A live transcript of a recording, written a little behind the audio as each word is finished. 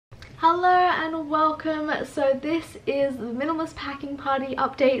Hello and welcome. So this is the Minimalist packing party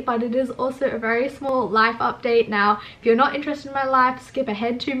update, but it is also a very small life update. Now, if you're not interested in my life, skip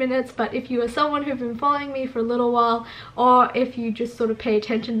ahead 2 minutes, but if you are someone who's been following me for a little while, or if you just sort of pay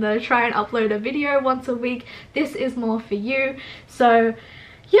attention that I try and upload a video once a week, this is more for you. So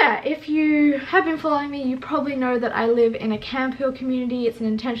yeah, if you have been following me, you probably know that I live in a Camp Hill community. It's an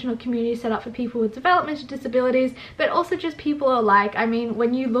intentional community set up for people with developmental disabilities, but also just people alike. I mean,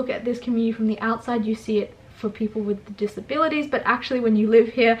 when you look at this community from the outside, you see it for people with disabilities, but actually when you live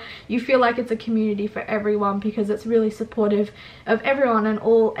here, you feel like it's a community for everyone because it's really supportive of everyone and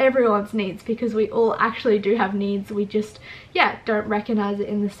everyone's needs, because we all actually do have needs. We just, yeah, don't recognize it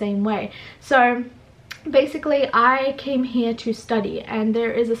in the same way. So basically, I came here to study, and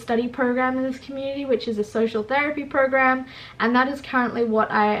there is a study program in this community which is a social therapy program, and that is currently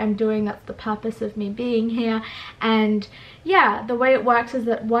what I am doing. That's the purpose of me being here. And yeah, the way it works is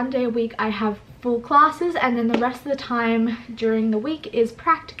that 1 day a week I have full classes, and then the rest of the time during the week is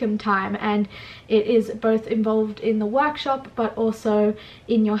practicum time, and it is both involved in the workshop but also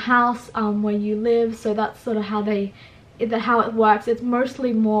in your house where you live. So that's sort of how it works. It's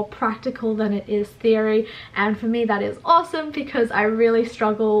mostly more practical than it is theory, and for me that is awesome because I really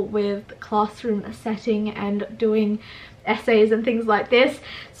struggle with classroom setting and doing essays and things like this.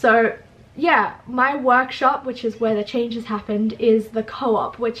 So yeah, my workshop, which is where the changes happened, is the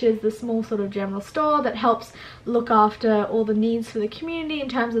co-op, which is the small sort of general store that helps look after all the needs for the community in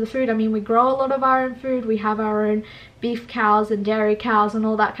terms of the food. I mean, we grow a lot of our own food. We have our own beef cows and dairy cows and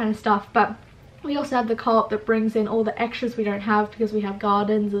all that kind of stuff, but we also have the co-op that brings in all the extras we don't have because we have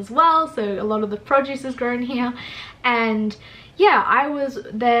gardens as well, so a lot of the produce is grown here. And yeah, I was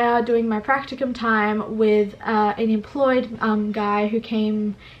there doing my practicum time with an employed guy who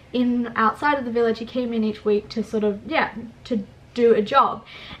came in outside of the village. He came in each week to sort of, yeah, to do a job.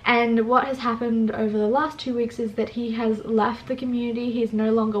 And what has happened over the last 2 weeks is that he has left the community. He's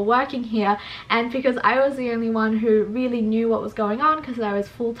no longer working here, and because I was the only one who really knew what was going on, because I was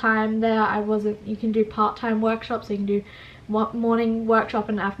full-time there, I wasn't, you can do part-time workshops, so you can do morning workshop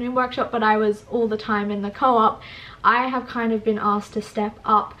and afternoon workshop, but I was all the time in the co-op. I have kind of been asked to step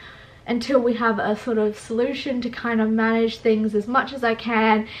up until we have a sort of solution to kind of manage things as much as I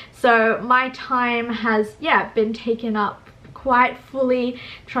can. So my time has, yeah, been taken up quite fully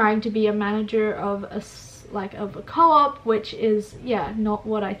trying to be a manager of a co-op, which is, yeah, not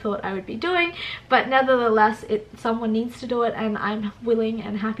what I thought I would be doing, but nevertheless someone needs to do it, and I'm willing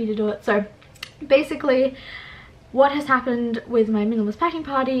and happy to do it. So basically what has happened with my minimalist packing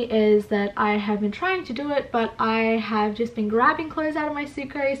party is that I have been trying to do it, but I have just been grabbing clothes out of my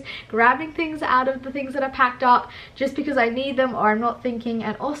suitcase, grabbing things out of the things that I packed up just because I need them or I'm not thinking.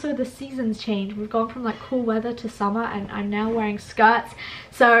 And also the seasons change. We've gone from like cool weather to summer, and I'm now wearing skirts.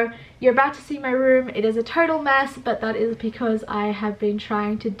 So you're about to see my room. It is a total mess, but that is because I have been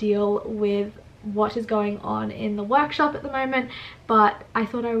trying to deal with what is going on in the workshop at the moment. But I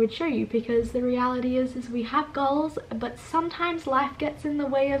thought I would show you, because the reality is we have goals, but sometimes life gets in the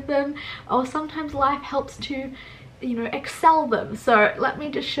way of them, or sometimes life helps to, you know, excel them. So let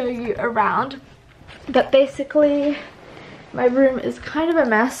me just show you around. But basically my room is kind of a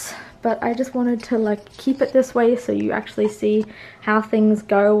mess, but I just wanted to like keep it this way so you actually see how things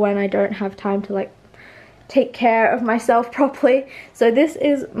go when I don't have time to like take care of myself properly. So this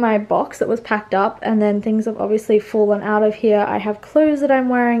is my box that was packed up, and then things have obviously fallen out of here. I have clothes that I'm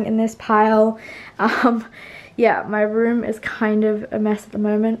wearing in this pile. Yeah, my room is kind of a mess at the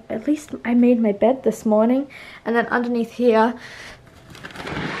moment. At least I made my bed this morning, and then underneath here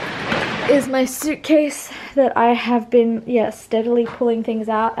is my suitcase that I have been, yeah, steadily pulling things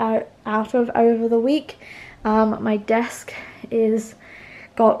out of over the week. My desk is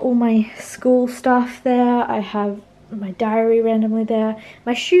got all my school stuff there. I have my diary randomly there.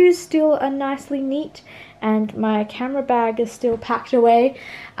 My shoes still are nicely neat, and my camera bag is still packed away.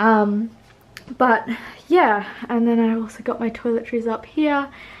 But yeah, and then I also got my toiletries up here,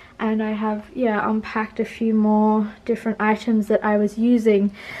 and I have, yeah, unpacked a few more different items that I was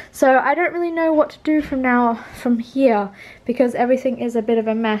using. So I don't really know what to do from here, because everything is a bit of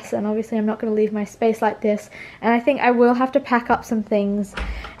a mess, and obviously I'm not going to leave my space like this, and I think I will have to pack up some things.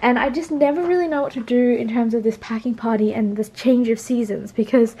 And I just never really know what to do in terms of this packing party and this change of seasons,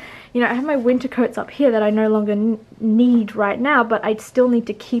 because, you know, I have my winter coats up here that I no longer need right now, but I still need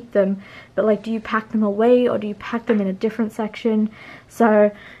to keep them. But like, do you pack them away, or do you pack them in a different section?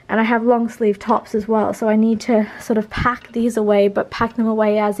 So, and I have long sleeve tops as well, so I need to sort of pack these away, but pack them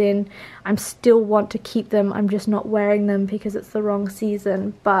away as in I still want to keep them, I'm just not wearing them because it's the wrong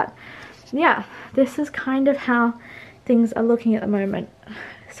season. But yeah, this is kind of how things are looking at the moment.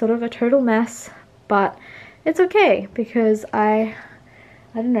 sort of a total mess, but it's okay because I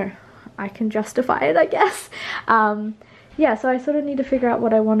don't know, I can justify it, I guess. Yeah, so I sort of need to figure out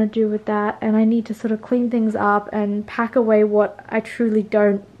what I want to do with that, and I need to sort of clean things up and pack away what I truly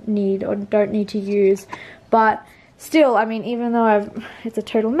don't need or don't need to use. But still, I mean, even though it's a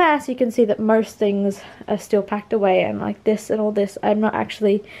total mess, you can see that most things are still packed away, and like this and all this, I'm not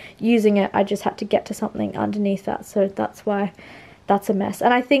actually using it. I just had to get to something underneath that, so that's why that's a mess.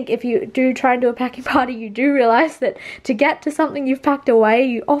 And I think if you do try and do a packing party, you do realize that to get to something you've packed away,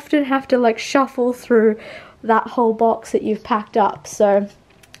 you often have to like shuffle through that whole box that you've packed up. So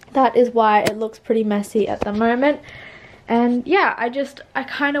that is why it looks pretty messy at the moment. And yeah, I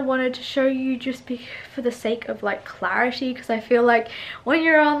kind of wanted to show you just for the sake of like clarity, because I feel like when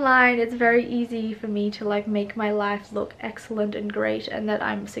you're online it's very easy for me to like make my life look excellent and great and that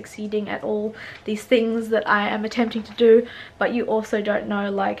I'm succeeding at all these things that I am attempting to do, but you also don't know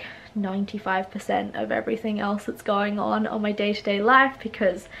like 95% of everything else that's going on my day-to-day life,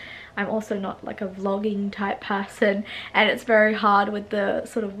 because I'm also not like a vlogging type person, and it's very hard with the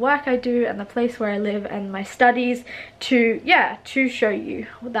sort of work I do and the place where I live and my studies to show you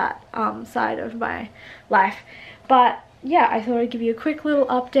that side of my life. But yeah, I thought I'd give you a quick little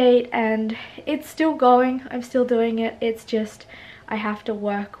update, and it's still going. I'm still doing it. It's just I have to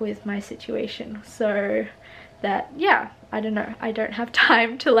work with my situation, so that, yeah, I don't know, I don't have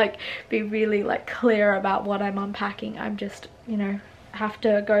time to like be really like clear about what I'm unpacking. I'm just, you know, have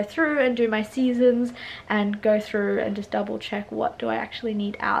to go through and do my seasons and go through and just double check what do I actually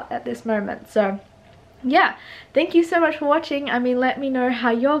need out at this moment. So yeah, thank you so much for watching. I mean, let me know how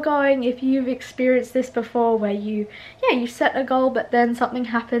you're going, if you've experienced this before where you set a goal but then something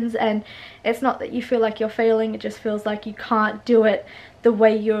happens and it's not that you feel like you're failing, it just feels like you can't do it the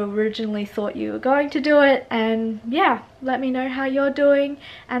way you originally thought you were going to do it. And yeah, let me know how you're doing,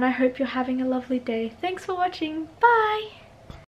 and I hope you're having a lovely day. Thanks for watching. Bye.